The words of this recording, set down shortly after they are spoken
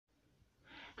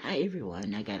Hi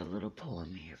everyone, I got a little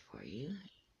poem here for you.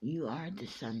 You are the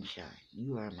sunshine,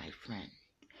 you are my friend.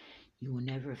 You will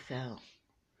never fail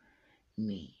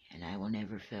me, and I will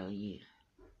never fail you.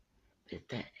 But if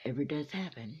that ever does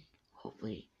happen,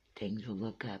 hopefully things will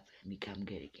look up and become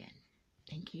good again.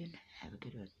 Thank you, and have a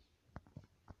good one.